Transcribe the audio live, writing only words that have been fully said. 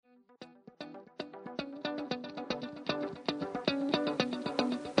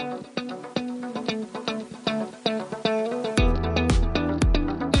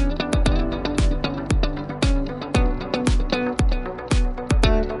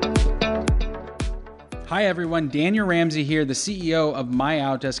Hi everyone, Daniel Ramsey here, the CEO of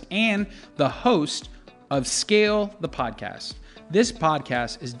MyOutDesk and the host of Scale the Podcast. This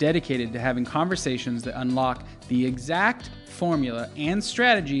podcast is dedicated to having conversations that unlock the exact formula and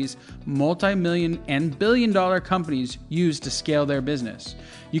strategies multi-million and billion-dollar companies use to scale their business.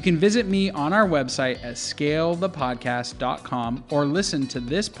 You can visit me on our website at scalethepodcast.com or listen to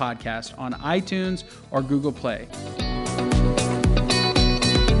this podcast on iTunes or Google Play.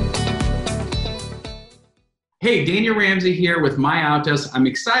 Hey, Daniel Ramsey here with MyOutDesk. I'm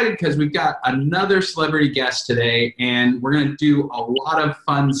excited because we've got another celebrity guest today, and we're going to do a lot of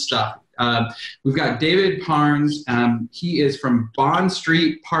fun stuff. We've got David Parnes. He is from Bond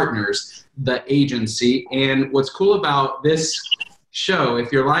Street Partners, the agency. And what's cool about this show,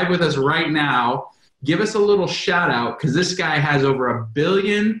 if you're live with us right now, give us a little shout out because this guy has over $1.5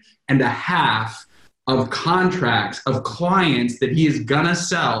 billion of contracts, of clients that he is going to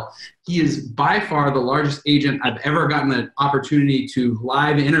sell. He is by far the largest agent I've ever gotten an opportunity to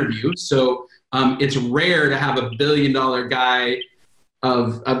live interview. So it's rare to have $1 billion guy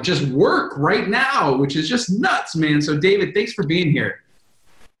of just work right now, which is just nuts, man. So David, thanks for being here.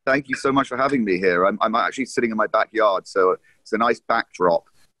 Thank you so much for having me here. I'm actually sitting in my backyard, so it's a nice backdrop,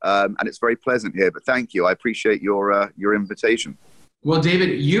 and it's very pleasant here. But thank you. I appreciate your invitation. Well,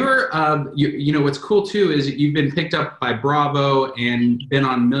 David, you know, what's cool too is you've been picked up by Bravo and been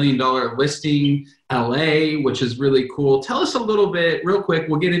on $1 Million Listing LA, which is really cool. Tell us a little bit, real quick.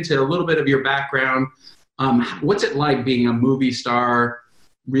 We'll get into a little bit of your background. What's it like being a movie star,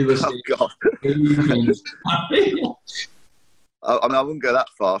 real estate? Oh, God. I wouldn't go that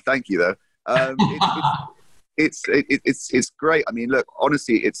far. Thank you, though. It's great. I mean, look,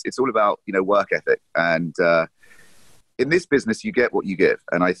 honestly, it's all about, you know, work ethic. And in this business, you get what you give.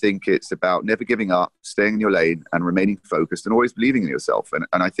 And I think it's about never giving up, staying in your lane and remaining focused and always believing in yourself. And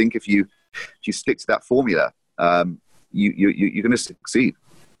I think if you stick to that formula, you're going to succeed.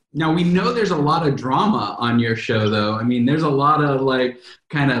 Now, we know there's a lot of drama on your show, though. I mean, there's a lot of like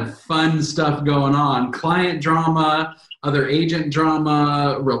kind of fun stuff going on. Client drama, other agent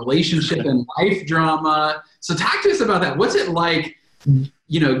drama, relationship and life drama. So talk to us about that. What's it like,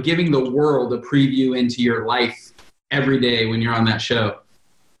 you know, giving the world a preview into your life every day when you're on that show?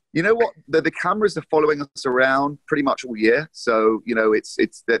 You know what? The cameras are following us around pretty much all year. So, you know, it's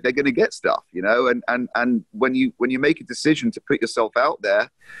they're going to get stuff, you know, and when you make a decision to put yourself out there,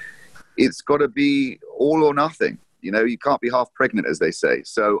 it's got to be all or nothing. You know, you can't be half pregnant, as they say.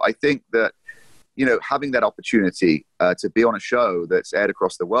 So I think that, you know, having that opportunity to be on a show that's aired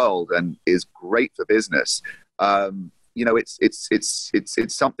across the world and is great for business, you know, it's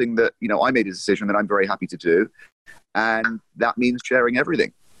something that, you know, I made a decision that I'm very happy to do. And that means sharing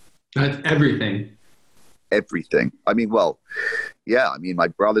everything. That's everything. Everything. I mean, well, yeah, I mean, my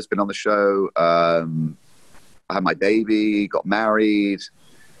brother's been on the show. I had my baby, got married,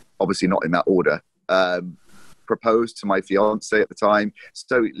 obviously not in that order. Proposed to my fiance at the time.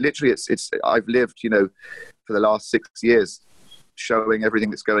 So literally I've lived, you know, for the last 6 years showing everything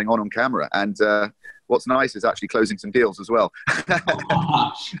that's going on camera. And what's nice is actually closing some deals as well.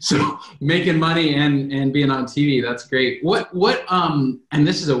 So making money and being on TV, that's great. What and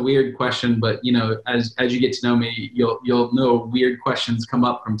this is a weird question, but you know, as you get to know me, you'll know weird questions come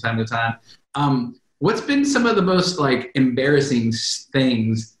up from time to time. What's been some of the most like embarrassing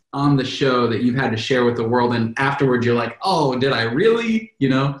things on the show that you've had to share with the world, and afterwards you're like, oh, did I really, you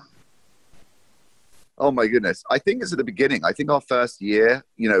know? Oh my goodness. I think it's at the beginning. I think our first year,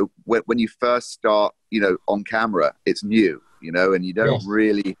 you know, when you first start, you know, on camera, it's new, you know, and you don't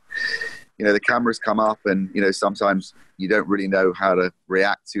really, you know, the cameras come up and, you know, sometimes you don't really know how to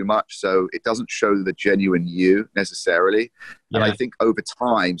react too much. So it doesn't show the genuine you necessarily. Yeah. And I think over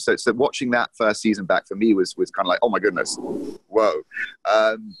time, so watching that first season back for me was kind of like, oh my goodness, whoa.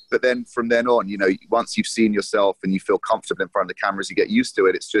 But then from then on, you know, once you've seen yourself and you feel comfortable in front of the cameras, you get used to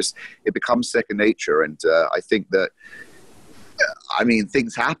it. It's just, it becomes second nature. And I think that, I mean,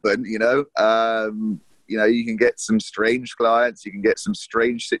 things happen, you know, you can get some strange clients, you can get some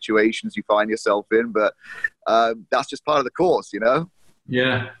strange situations you find yourself in, but that's just part of the course, you know?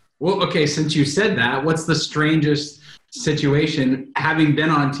 Yeah. Well, okay, since you said that, what's the strangest situation having been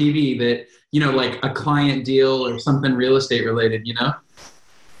on TV that, you know, like a client deal or something real estate related, you know?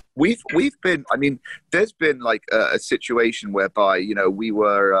 We've been, I mean, there's been like a situation whereby, you know, we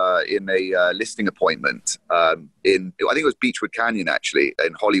were in a listing appointment I think it was Beechwood Canyon, actually,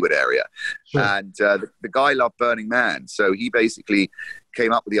 in Hollywood area. Sure. And the guy loved Burning Man. So he basically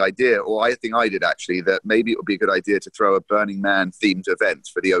came up with the idea, or I think I did actually, that maybe it would be a good idea to throw a Burning Man themed event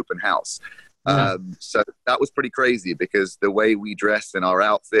for the open house. Yeah. So that was pretty crazy because the way we dressed and our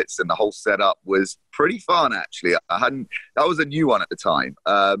outfits and the whole setup was pretty fun, actually. That was a new one at the time.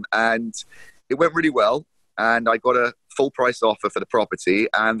 And it went really well. And I got a full price offer for the property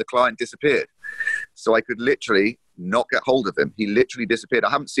and the client disappeared. So I could literally not get hold of him. He literally disappeared.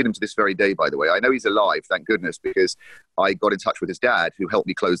 I haven't seen him to this very day, by the way. I know he's alive, thank goodness, because I got in touch with his dad who helped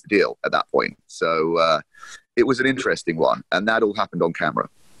me close the deal at that point. So it was an interesting one. And that all happened on camera.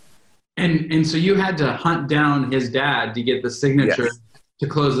 And so you had to hunt down his dad to get the signature to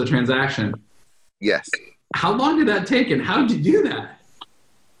close the transaction. Yes. How long did that take and how did you do that?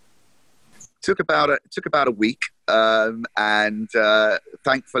 Took about a week, and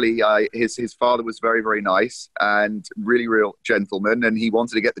thankfully, his father was very, very nice and really real gentleman, and he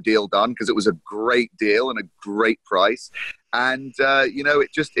wanted to get the deal done because it was a great deal and a great price. And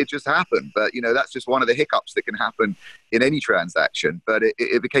it just happened. But that's just one of the hiccups that can happen in any transaction. But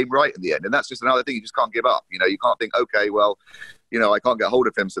it became right in the end, and that's just another thing. You just can't give up. You can't think, okay, well, I can't get hold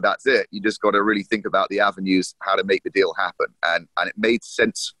of him, so that's it. You just got to really think about the avenues, how to make the deal happen. And it made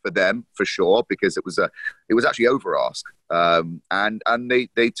sense for them, for sure, because it was actually over ask. And they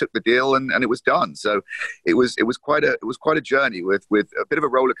took the deal and it was done. So it was quite a journey with a bit of a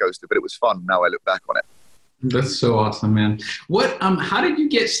roller coaster, but it was fun now I look back on it. That's so awesome, man. How did you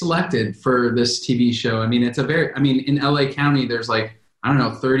get selected for this TV show? I mean, in LA County, there's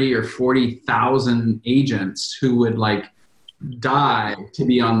 30 or 40,000 agents who would die to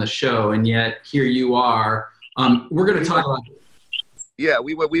be on the show, and yet here you are. We're going to talk about. Yeah,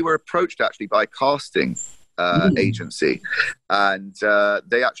 we were approached actually by a casting agency, and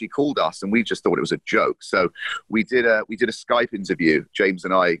they actually called us, and we just thought it was a joke. So we did a Skype interview, James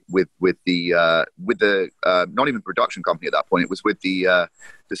and I, with the not even production company at that point. It was with the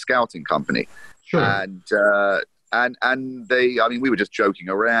scouting company. Sure. And they, we were just joking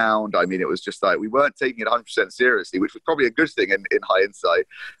around. It was just we weren't taking it 100% seriously, which was probably a good thing in hindsight.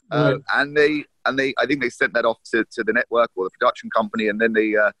 Right. And I think they sent that off to the network or the production company, and then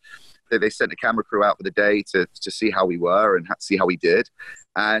they sent a camera crew out for the day to see how we were and see how we did.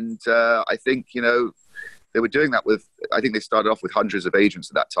 And I think they were doing that with. I think they started off with hundreds of agents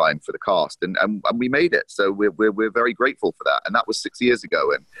at that time for the cast, and we made it. So we're very grateful for that. And that was 6 years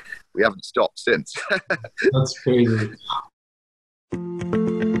ago, and we haven't stopped since. That's crazy.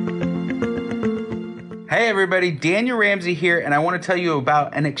 Hey everybody, Daniel Ramsey here, and I want to tell you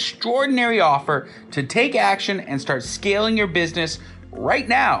about an extraordinary offer to take action and start scaling your business right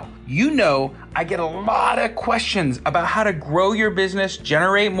now. I get a lot of questions about how to grow your business,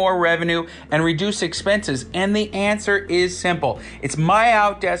 generate more revenue, and reduce expenses. And the answer is simple. It's My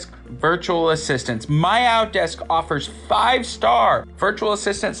Outdesk Virtual Assistants. My Outdesk offers 5-star virtual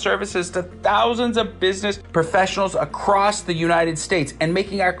assistant services to thousands of business professionals across the United States and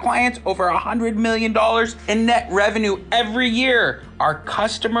making our clients over $100 million in net revenue every year. Our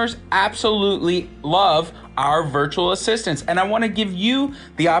customers absolutely love our virtual assistants, and I want to give you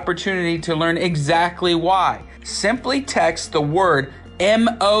the opportunity to learn exactly why. Simply text the word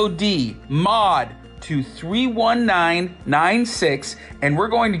MOD, MOD, to 31996, and we're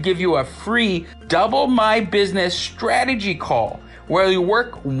going to give you a free Double My Business strategy call, where you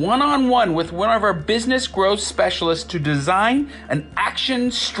work one-on-one with one of our business growth specialists to design an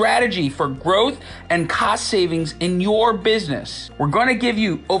action strategy for growth and cost savings in your business. We're going to give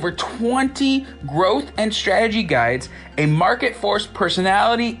you over 20 growth and strategy guides, a market force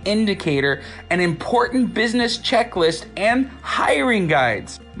personality indicator, an important business checklist, and hiring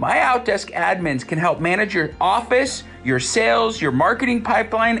guides. My Outdesk admins can help manage your office, your sales, your marketing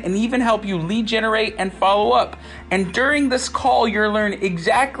pipeline, and even help you lead generate and follow up. And during this call, you'll learn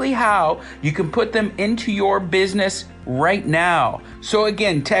exactly how you can put them into your business right now. So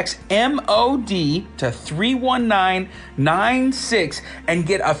again, text MOD to 31996 and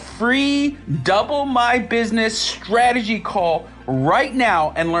get a free Double My Business strategy call right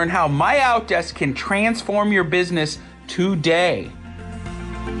now and learn how My Outdesk can transform your business today.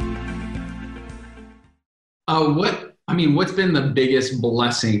 What's been the biggest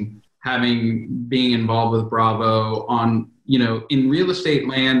blessing being involved with Bravo on, in real estate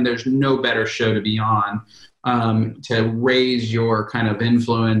land, there's no better show to be on, to raise your kind of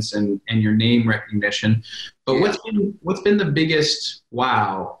influence and your name recognition. But Yeah. what's been the biggest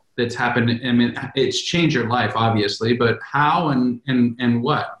wow that's happened? It's changed your life, obviously, but how and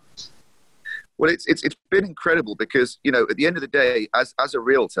what? Well, it's been incredible because, at the end of the day, as a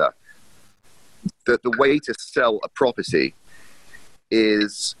realtor, the way to sell a property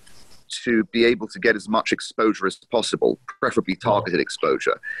is to be able to get as much exposure as possible, preferably targeted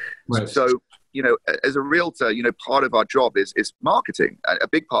exposure. Right. So as a realtor, part of our job is marketing. A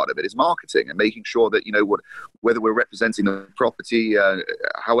big part of it is marketing and making sure that, whether we're representing the property,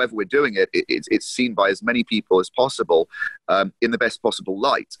 however we're doing it, it's seen by as many people as possible in the best possible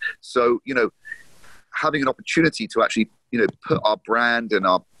light. So, having an opportunity to actually, put our brand and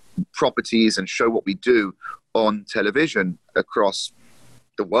our properties and show what we do on television across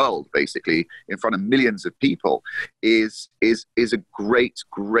the world, basically in front of millions of people, is a great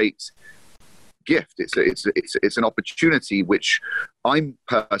gift. It's an opportunity which I'm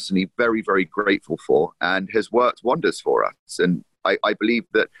personally very, very grateful for, and has worked wonders for us. And I believe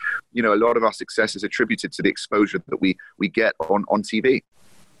that, a lot of our success is attributed to the exposure that we get on TV.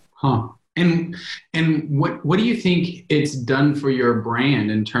 Huh. And what do you think it's done for your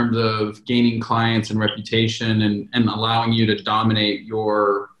brand in terms of gaining clients and reputation and allowing you to dominate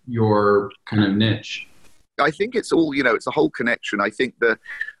your kind of niche? I think it's all, it's a whole connection. I think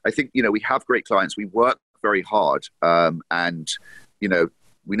we have great clients. We work very hard, and,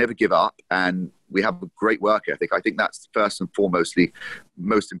 we never give up, and we have a great work ethic. I think that's first and foremostly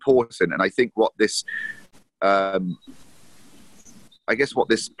most important. And I think what this, what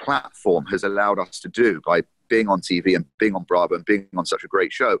this platform has allowed us to do by being on TV and being on Bravo and being on such a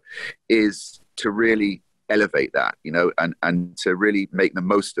great show is to really elevate that, and to really make the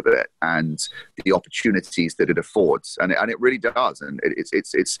most of it and the opportunities that it affords. And it really does. And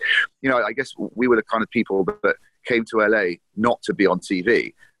it's I guess we were the kind of people that came to LA not to be on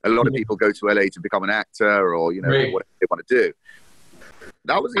TV. A lot of people go to LA to become an actor or, right, whatever they want to do.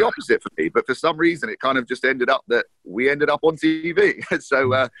 That was the opposite for me, but for some reason it kind of just ended up that we ended up on TV.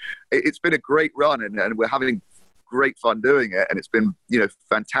 So it's been a great run, and we're having great fun doing it, and it's been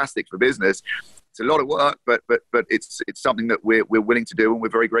fantastic for business. It's a lot of work, but it's something that we're willing to do, and we're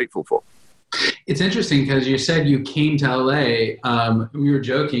very grateful for. It's interesting because you said you came to LA. We were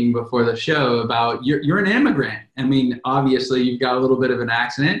joking before the show about you're an immigrant. I mean, obviously you've got a little bit of an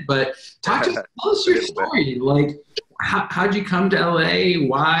accent, but tell us your story. Like, how'd you come to LA?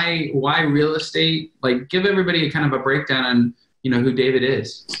 Why real estate? Like, give everybody a kind of a breakdown on, who David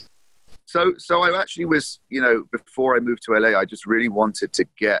is. So I actually was, before I moved to LA, I just really wanted to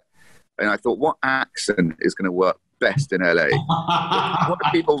get, and I thought, what accent is going to work best in LA? What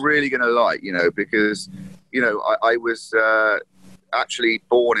are people really going to like? Because, I was actually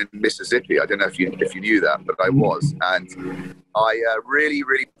born in Mississippi. I don't know if you knew that, but I was, and I really,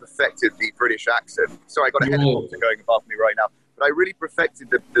 really perfected the British accent. Sorry, I got a helicopter going above me right now. But I really perfected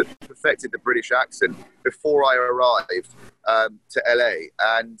the British accent before I arrived to LA,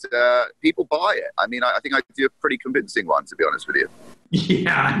 and people buy it. I mean, I think I do a pretty convincing one, to be honest with you.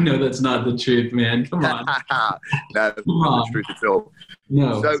 Yeah, I know that's not the truth, man. Come on. No, that's not the truth at all.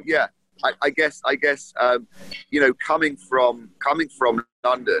 No. So yeah, I guess coming from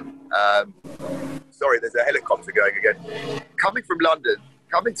London. Sorry, there's a helicopter going again. Coming from London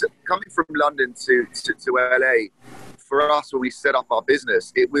to LA. For us, when we set up our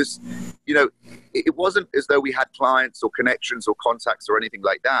business, it was, it wasn't as though we had clients or connections or contacts or anything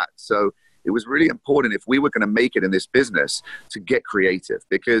like that. So it was really important, if we were going to make it in this business, to get creative,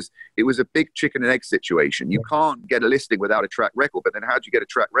 because it was a big chicken and egg situation. You can't get a listing without a track record, but then how do you get a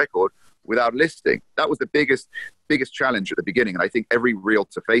track record without a listing? That was the biggest challenge at the beginning. And I think every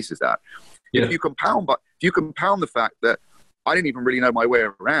realtor faces that. Yeah. If you compound the fact that I didn't even really know my way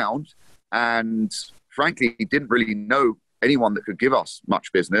around, and frankly, didn't really know anyone that could give us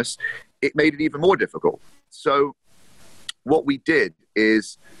much business, it made it even more difficult. So what we did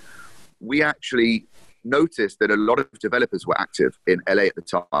is we actually noticed that a lot of developers were active in LA at the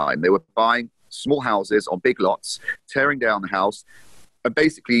time. They were buying small houses on big lots, tearing down the house, and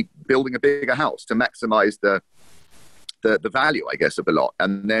basically building a bigger house to maximize the value, I guess, of the lot.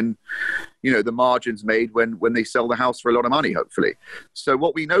 And then, the margins made when they sell the house for a lot of money, hopefully. So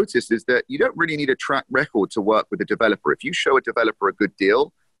what we noticed is that you don't really need a track record to work with a developer. If you show a developer a good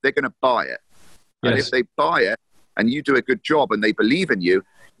deal, they're going to buy it. Yes. And if they buy it and you do a good job and they believe in you,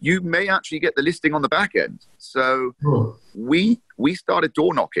 you may actually get the listing on the back end. So we started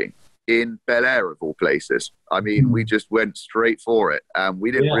door knocking in Bel Air, of all places. I mean, we just went straight for it.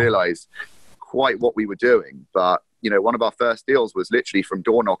 We didn't realize quite what we were doing, but one of our first deals was literally from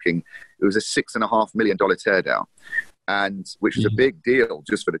door knocking. It was a $6.5 million teardown, which was a big deal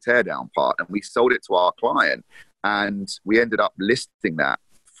just for the teardown part. And we sold it to our client, and we ended up listing that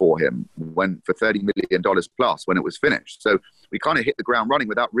for him for $30 million plus when it was finished. So we kind of hit the ground running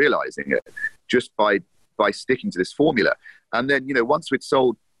without realizing it, just by sticking to this formula. And then, once we'd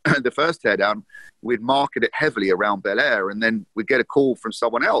sold the first teardown, we'd market it heavily around Bel Air, and then we'd get a call from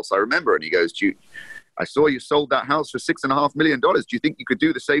someone else, I remember, and he goes, I saw you sold that house for $6.5 million. Do you think you could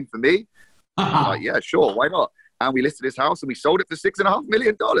do the same for me? I'm like, yeah, sure, why not? And we listed his house and we sold it for $6.5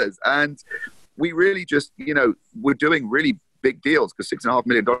 million. And we really just, we're doing really big deals because $6.5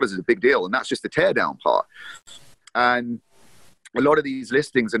 million is a big deal. And that's just the teardown part. And a lot of these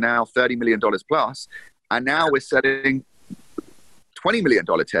listings are now $30 million plus. And now we're setting $20 million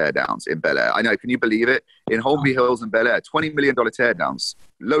teardowns in Bel Air. I know, can you believe it? In Holmby Hills and Bel Air, $20 million teardowns,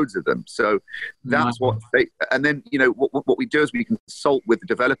 loads of them. So that's what and then, what we do is we consult with the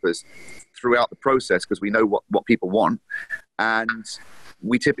developers throughout the process because we know what people want. And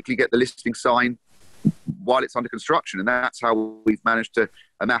we typically get the listing signed while it's under construction. And that's how we've managed to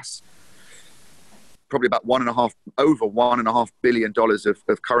amass probably about over $1.5 billion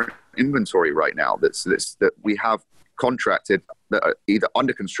of current inventory right now that we have contracted that are either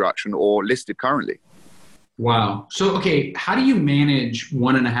under construction or listed currently. Wow. So, okay, how do you manage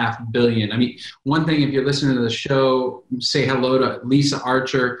 $1.5 billion? I mean, one thing, if you're listening to the show, say hello to Lisa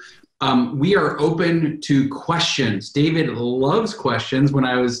Archer. We are open to questions. David loves questions. When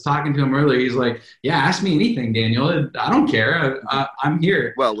I was talking to him earlier, he's like, yeah, ask me anything, Daniel. I don't care. I'm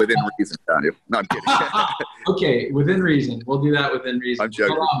here. Well, within reason, Daniel. No, I'm kidding. Okay, within reason. We'll do that within reason. I'm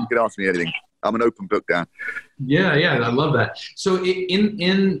joking. You can ask me anything. I'm an open book, Dan. Yeah, I love that. So in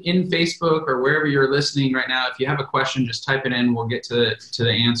Facebook or wherever you're listening right now, if you have a question, just type it in. We'll get to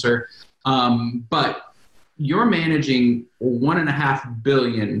the answer. But you're managing $1.5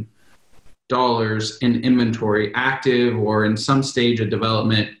 billion in inventory, active or in some stage of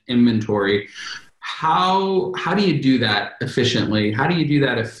development inventory. How do you do that efficiently? How do you do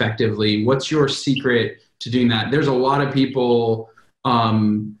that effectively? What's your secret to doing that? There's a lot of people.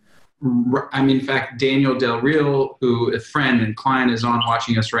 In fact, Daniel Del Real, who a friend and client is on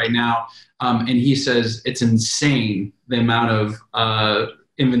watching us right now, and he says it's insane the amount of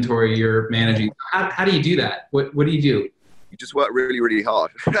inventory you're managing. How do you do that? What do you do? You just work really, really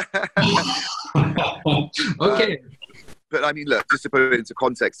hard. Okay. But I mean, look, just to put it into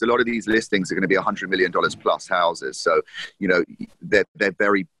context, a lot of these listings are going to be $100 million plus houses. So, they're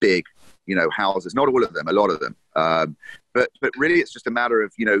very big, houses. Not all of them, a lot of them. But really, it's just a matter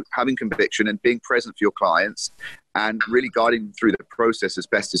of, having conviction and being present for your clients and really guiding them through the process as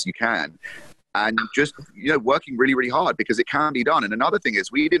best as you can. And just, working really, really hard because it can be done. And another thing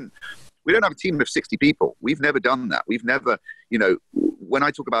is we don't have a team of 60 people. We've never done that. We've never, when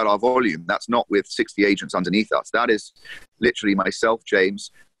I talk about our volume, that's not with 60 agents underneath us. That is literally myself,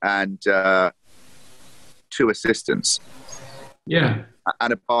 James, and 2 assistants. Yeah.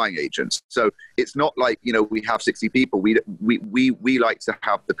 And a buying agent. So it's not like, we have 60 people. We like to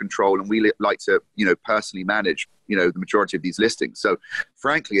have the control and we like to, personally manage, the majority of these listings. So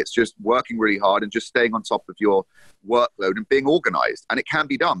frankly, it's just working really hard and just staying on top of your workload and being organized. And it can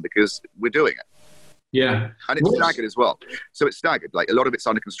be done because we're doing it. Yeah. And it's staggered as well. So it's staggered. Like a lot of it's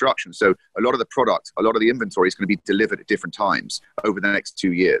under construction. So a lot of the product, a lot of the inventory is going to be delivered at different times over the next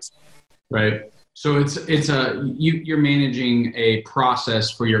 2 years. Right. So you're managing a process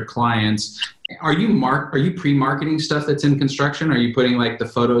for your clients. Are you pre-marketing stuff that's in construction? Are you putting like the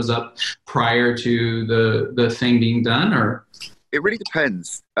photos up prior to the thing being done, or? It really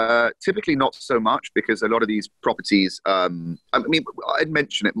depends. Typically not so much because a lot of these properties, I'd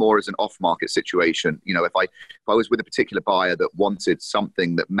mention it more as an off-market situation. If I was with a particular buyer that wanted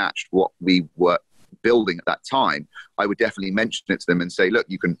something that matched what we were building at that time, I would definitely mention it to them and say, look,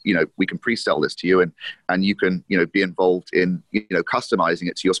 you can, we can pre-sell this to you and you can, be involved in, customizing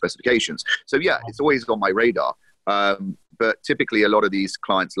it to your specifications. So yeah, it's always on my radar. But typically a lot of these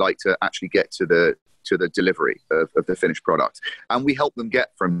clients like to actually get to the delivery of the finished product. And we help them get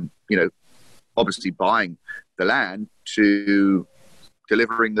from, obviously buying the land to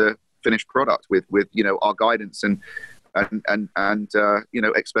delivering the finished product with our guidance and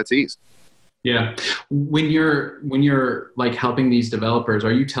expertise. Yeah. When you're like helping these developers,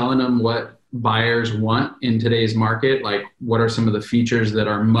 are you telling them what buyers want in today's market? Like what are some of the features that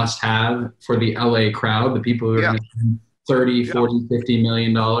are must have for the LA crowd, the people who are going to spend $30, $40, $50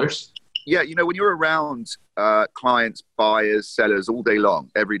 million? Yeah, when you're around clients, buyers, sellers all day long,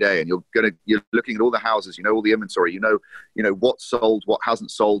 every day, and you're looking at all the houses, all the inventory, what sold, what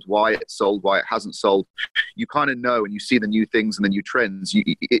hasn't sold, why it sold, why it hasn't sold. You kind of know, and you see the new things and the new trends.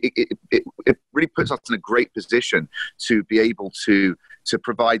 It really puts us in a great position to be able to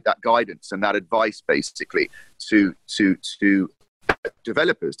provide that guidance and that advice, basically, to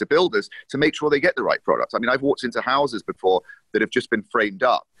developers, to builders, to make sure they get the right product. I mean, I've walked into houses before that have just been framed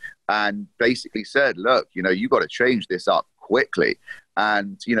up and basically said, look, you got to change this up quickly.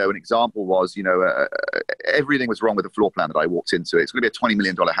 And, you know, an example was, you know, everything was wrong with the floor plan that I walked into. It's going to be a $20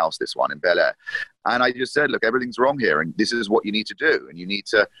 million house, this one in Bel Air. And I just said, look, everything's wrong here. And this is what you need to do. And you need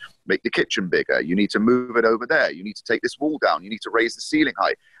to make the kitchen bigger. You need to move it over there. You need to take this wall down. You need to raise the ceiling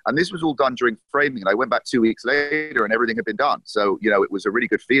height. And this was all done during framing. And I went back 2 weeks later and everything had been done. So, you know, it was a really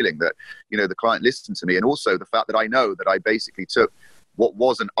good feeling that, you know, the client listened to me. And also the fact that I know that I basically took what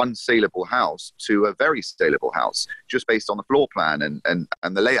was an unsaleable house to a very saleable house just based on the floor plan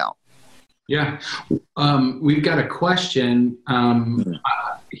and the layout. Yeah. We've got a question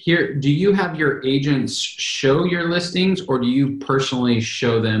here. Do you have your agents show your listings, or do you personally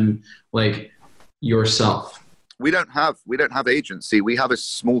show them like yourself? We don't have agency. We have a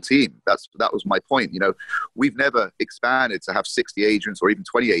small team. That was my point. You know, we've never expanded to have 60 agents or even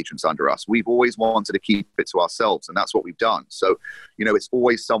 20 agents under us. We've always wanted to keep it to ourselves, and that's what we've done. So, you know, it's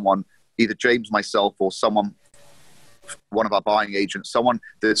always someone, either James, myself, or someone, one of our buying agents, someone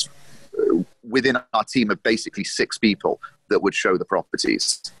that's within our team of basically 6 people that would show the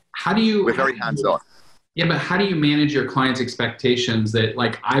properties. We're very hands-on. Yeah, but how do you manage your clients' expectations that,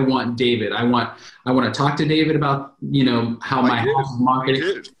 like, I want David, I want to talk to David about, you know, how my house is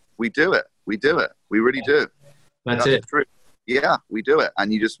marketing? We do it. We really do. That's it. True. Yeah, we do it.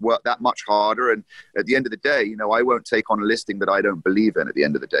 And you just work that much harder. And at the end of the day, you know, I won't take on a listing that I don't believe in at the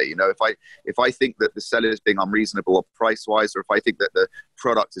end of the day. You know, if I think that the seller is being unreasonable or price-wise, or if I think that the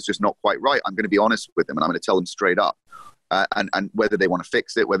product is just not quite right, I'm going to be honest with them and I'm going to tell them straight up. And whether they want to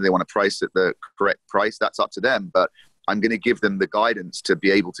fix it, whether they want to price it the correct price, that's up to them. But I'm going to give them the guidance to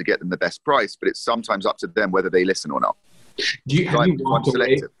be able to get them the best price. But it's sometimes up to them whether they listen or not.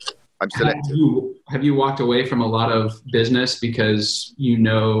 I'm selective. Have you walked away from a lot of business because you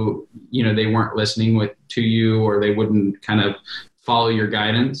know they weren't listening to you, or they wouldn't kind of follow your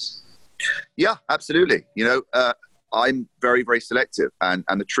guidance? Yeah, absolutely. You know, I'm very, very selective. And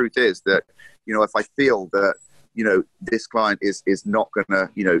the truth is that, you know, if I feel that, you know, this client is not going to,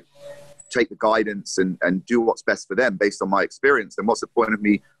 you know, take the guidance and do what's best for them based on my experience, then what's the point of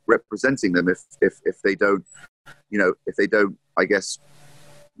me representing them if they don't, you know, I guess,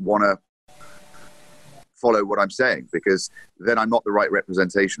 want to follow what I'm saying, because then I'm not the right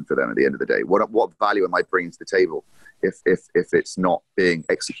representation for them at the end of the day. What value am I bringing to the table if it's not being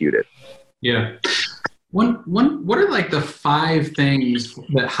executed? Yeah. What are like the 5 things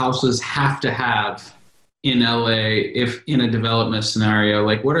that houses have to have in LA if in a development scenario?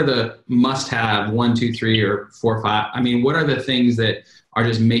 Like, what are the must-have 1, 2, 3, or 4, 5? I mean, what are the things that are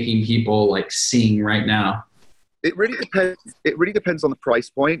just making people like sing right now? It really depends. It really depends on the price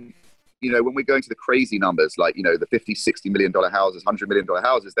point. You know, when we're going to the crazy numbers, like, you know, the $50, $60 million houses, $100 million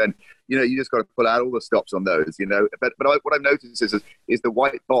houses, then, you know, you just got to pull out all the stops on those, you know. But what I've noticed is the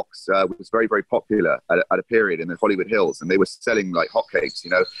white box was very, very popular at a period in the Hollywood Hills, and they were selling like hotcakes.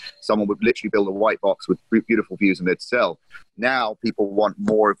 You know, someone would literally build a white box with beautiful views and they'd sell. Now people want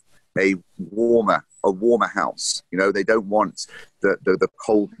more of a warmer house. You know, they don't want the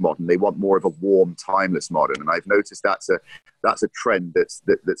cold modern. They want more of a warm, timeless modern. And I've noticed that's a trend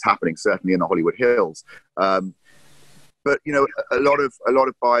that's happening, certainly in the Hollywood Hills. But, you know, a lot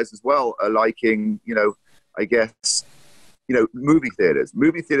of buyers as well are liking, you know, I guess, you know, movie theaters.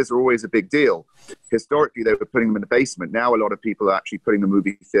 Movie theaters are always a big deal. Historically, they were putting them in the basement. Now a lot of people are actually putting the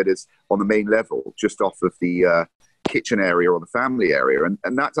movie theaters on the main level, just off of the kitchen area or the family area,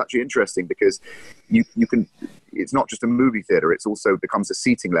 and that's actually interesting because you can, it's not just a movie theater, it's also becomes a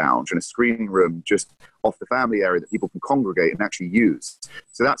seating lounge and a screening room just off the family area that people can congregate and actually use.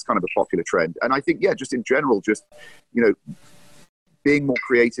 So that's kind of a popular trend. And I think, yeah, just in general, just, you know, being more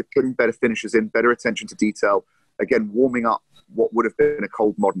creative, putting better finishes in, better attention to detail, again, warming up what would have been a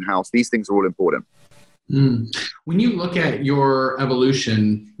cold modern house. These things are all important. When you look at your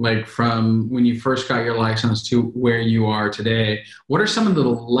evolution, like from when you first got your license to where you are today, what are some of the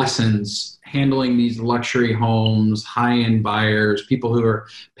lessons handling these luxury homes, high-end buyers, people who are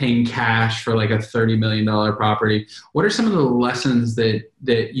paying cash for like a $30 million property? What are some of the lessons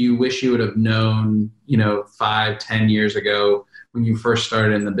that you wish you would have known, you know, 5, 10 years ago when you first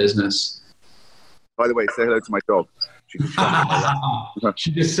started in the business? By the way, say hello to my dog.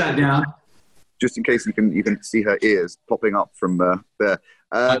 She just sat down. Just in case you can see her ears popping up from there.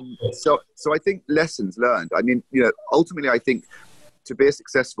 So I think lessons learned. I mean, you know, ultimately, I think to be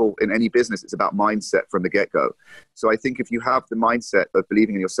successful in any business, it's about mindset from the get-go. So I think if you have the mindset of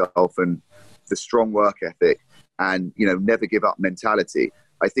believing in yourself and the strong work ethic and, you know, never give up mentality,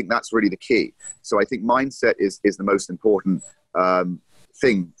 I think that's really the key. So I think mindset is the most important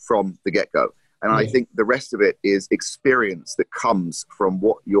thing from the get-go. And I think the rest of it is experience that comes from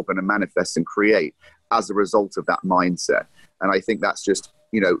what you're going to manifest and create. as a result of that mindset. And I think that's just,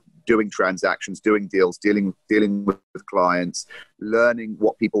 doing transactions, doing deals, dealing with clients, learning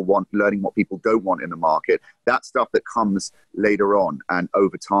what people want, learning what people don't want in the market. That stuff that comes later on and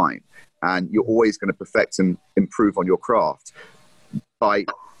over time. And you're always going to perfect and improve on your craft by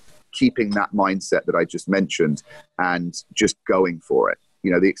keeping that mindset that I just mentioned and just going for it.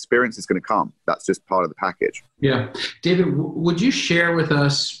 The experience is going to come. That's just part of the package. Yeah. David, would you share with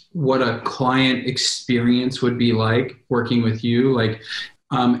us what a client experience would be like working with you?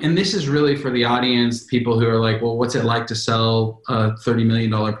 And this is really for the audience, people who are like, well, what's it like to sell a $30 million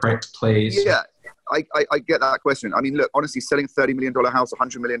place? Yeah, I get that question. I mean, look, honestly, selling a $30 million house, a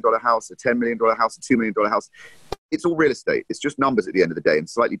 $100 million house, a $10 million house, a $2 million house, it's all real estate. It's just numbers at the end of the day and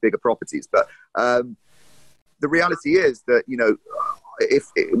slightly bigger properties. But the reality is that,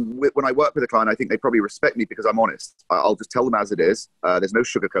 when I work with a client, I think they probably respect me because I'm honest. I'll just tell them as it is. There's no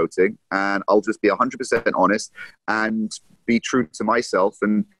sugarcoating, and I'll just be 100% honest and be true to myself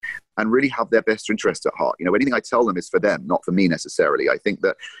and really have their best interest at heart. Anything I tell them is for them, not for me necessarily. I think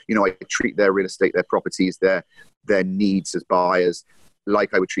that, I treat their real estate, their properties, their needs as buyers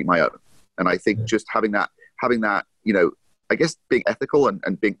like I would treat my own. And I think just having that, I guess being ethical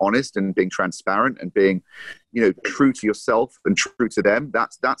and being honest and being transparent and being, true to yourself and true to them,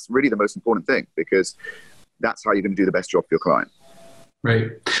 that's really the most important thing, because that's how you're going to do the best job for your client.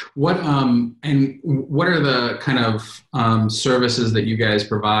 Right. What are the kind of services that you guys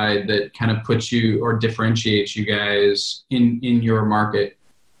provide that kind of puts you or differentiates you guys in your market?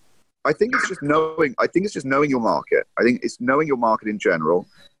 I think it's just knowing your market. I think it's knowing your market in general.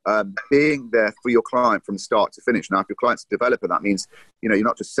 Being there for your client from start to finish. Now, if your client's a developer, that means, you're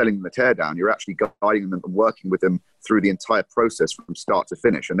not just selling them a teardown, you're actually guiding them and working with them through the entire process from start to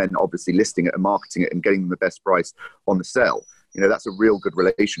finish, and then obviously listing it and marketing it and getting them the best price on the sale. That's a real good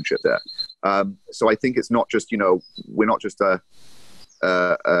relationship there. So I think it's not just, we're not just a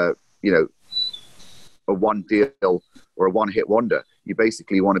one deal or a one hit wonder. You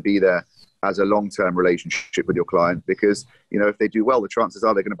basically want to be there as a long-term relationship with your client, because, if they do well, the chances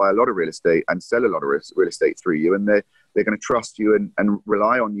are they're going to buy a lot of real estate and sell a lot of real estate through you. And they're going to trust you and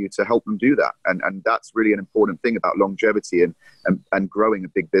rely on you to help them do that. And that's really an important thing about longevity and growing a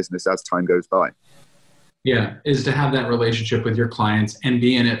big business as time goes by. Yeah, is to have that relationship with your clients and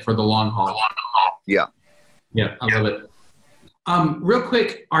be in it for the long haul. Yeah. Yeah, I love it. Real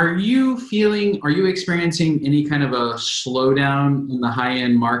quick, are you experiencing any kind of a slowdown in the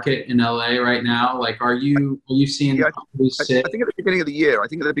high-end market in LA right now? Are you seeing? Yeah, I think at the beginning of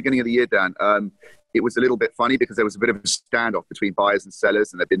the year, Dan, it was a little bit funny because there was a bit of a standoff between buyers and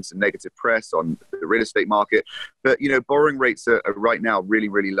sellers, and there'd been some negative press on the real estate market. But borrowing rates are right now really,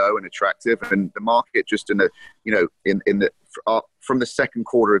 really low and attractive, and the market just from the second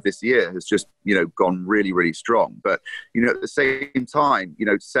quarter of this year has just gone really, really strong. But at the same time,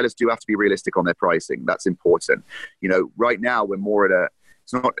 sellers do have to be realistic on their pricing. That's important. Right now we're more at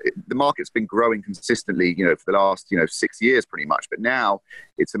the market's been growing consistently, for the last, 6 years pretty much. But now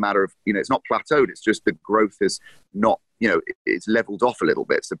it's a matter of, it's not plateaued. It's just the growth is not, it's leveled off a little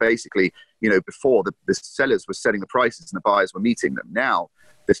bit. So basically, before the sellers were setting the prices and the buyers were meeting them. Now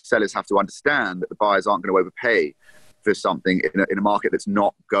the sellers have to understand that the buyers aren't going to overpay for something in a market that's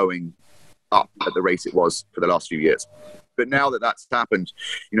not going up at the rate it was for the last few years. But now that that's happened,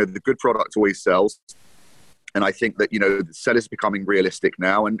 the good product always sells. And I think that, the sellers are becoming realistic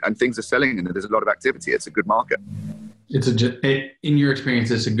now and things are selling and there's a lot of activity. It's a good market. In your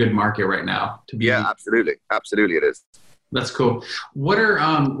experience, it's a good market right now to be. Yeah, absolutely. Absolutely it is. That's cool. What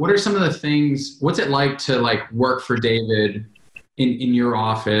are some of the things, what's it like to work for David in your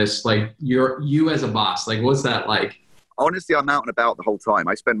office? You as a boss, what's that like? Honestly, I'm out and about the whole time.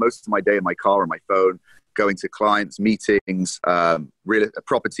 I spend most of my day in my car on my phone, going to clients, meetings, real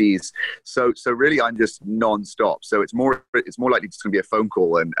properties. So really, I'm just nonstop. So it's more likely just going to be a phone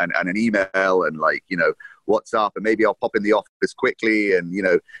call and an email and what's up, and maybe I'll pop in the office quickly and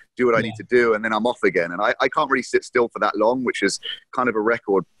do what I need to do, and then I'm off again. And I can't really sit still for that long, which is kind of a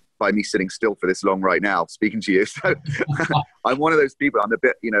record by me sitting still for this long right now, speaking to you. So I'm one of those people. I'm a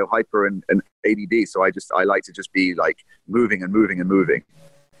bit, hyper and ADD. So I like to just be moving and moving and moving.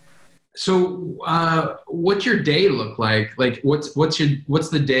 So, what's your day look like? What's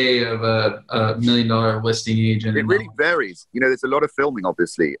the day of a $1 million listing agent? It really varies. There's a lot of filming,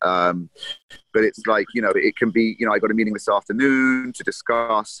 obviously, but it's it can be. I got a meeting this afternoon to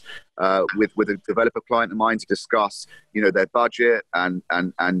discuss with a developer client of mine to discuss, their budget and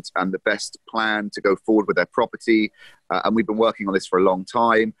the best plan to go forward with their property. And we've been working on this for a long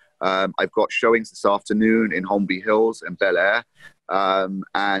time. I've got showings this afternoon in Holmby Hills and Bel Air.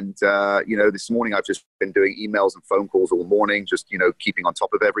 This morning I've just been doing emails and phone calls all morning, just, keeping on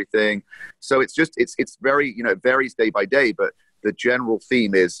top of everything. So it's very, it varies day by day, but the general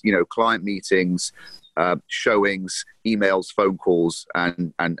theme is, client meetings, showings, emails, phone calls,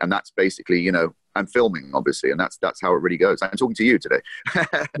 and that's basically, and filming, obviously, and that's how it really goes. I'm talking to you today.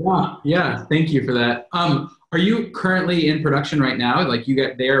 Yeah. Thank you for that. Are you currently in production right now? Like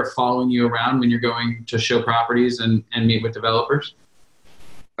they are following you around when you're going to show properties and meet with developers?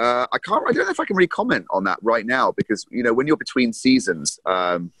 I don't know if I can really comment on that right now because, when you're between seasons,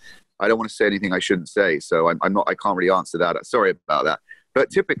 I don't want to say anything I shouldn't say. So I can't really answer that. Sorry about that. But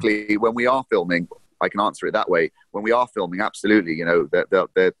typically when we are filming, I can answer it that way. When we are filming, absolutely,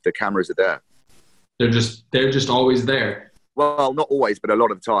 the cameras are there. They're just always there. Well, not always, but a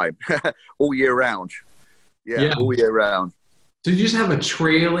lot of the time, all year round. Yeah, all year round. So you just have a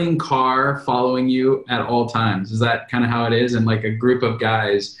trailing car following you at all times. Is that kind of how it is? And like a group of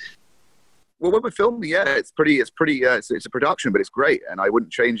guys? Well, when we're filming, it's a production, but it's great. And I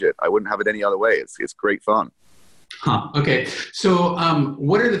wouldn't change it. I wouldn't have it any other way. It's great fun. Okay. So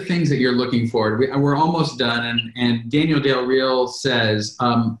what are the things that you're looking for? We're almost done. And Daniel Del Real says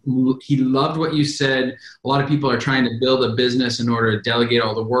he loved what you said. A lot of people are trying to build a business in order to delegate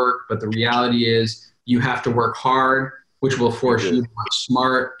all the work. But the reality is you have to work hard, which will force you to work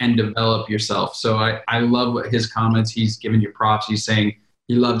smart and develop yourself. So I love what his comments. He's giving you props. He's saying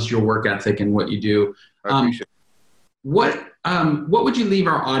he loves your work ethic and what you do. I appreciate it. What would you leave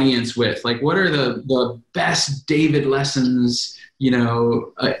our audience with? Like, what are the best David lessons,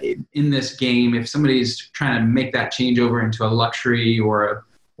 in this game? If somebody's trying to make that change over into a luxury or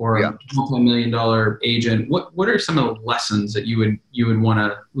a multi-million-dollar agent, what are some of the lessons that you would want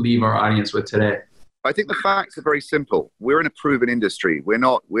to leave our audience with today? I think the facts are very simple. We're in a proven industry. We're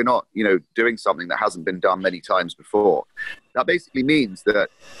not, doing something that hasn't been done many times before. That basically means that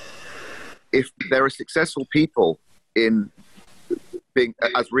if there are successful people in being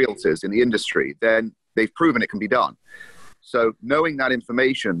as realtors in the industry, then they've proven it can be done. So knowing that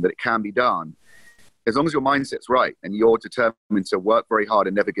information, that it can be done, as long as your mindset's right and you're determined to work very hard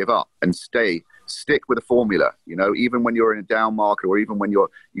and never give up and stick with a formula, even when you're in a down market or even when you've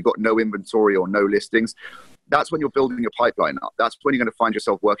got no inventory or no listings, that's when you're building your pipeline up. That's when you're going to find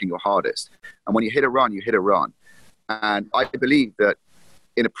yourself working your hardest. And when you hit a run, you hit a run. And I believe that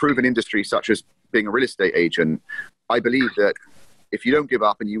in a proven industry such as being a real estate agent, I believe that if you don't give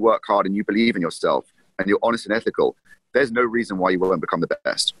up and you work hard and you believe in yourself and you're honest and ethical, there's no reason why you won't become the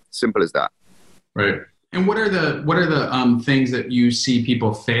best. Simple as that. Right. And what are the things that you see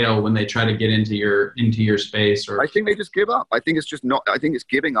people fail when they try to get into your space? Or I think they just give up. I think it's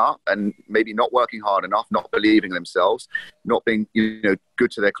giving up and maybe not working hard enough, not believing in themselves, not being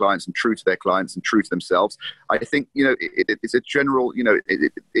good to their clients and true to their clients and true to themselves. I think it's a general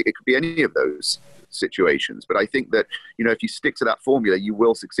it could be any of those situations, but I think that if you stick to that formula, you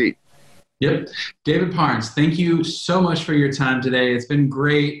will succeed. Yep. David Parnes, thank you so much for your time today. It's been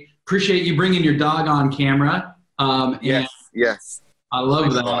great. Appreciate you bringing your dog on camera. Yes. I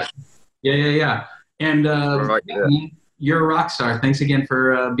love that. Right. Yeah. And you're a rock star. Thanks again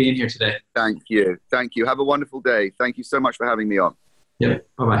for being here today. Thank you. Have a wonderful day. Thank you so much for having me on. Yep.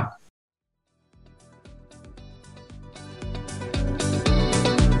 Bye-bye.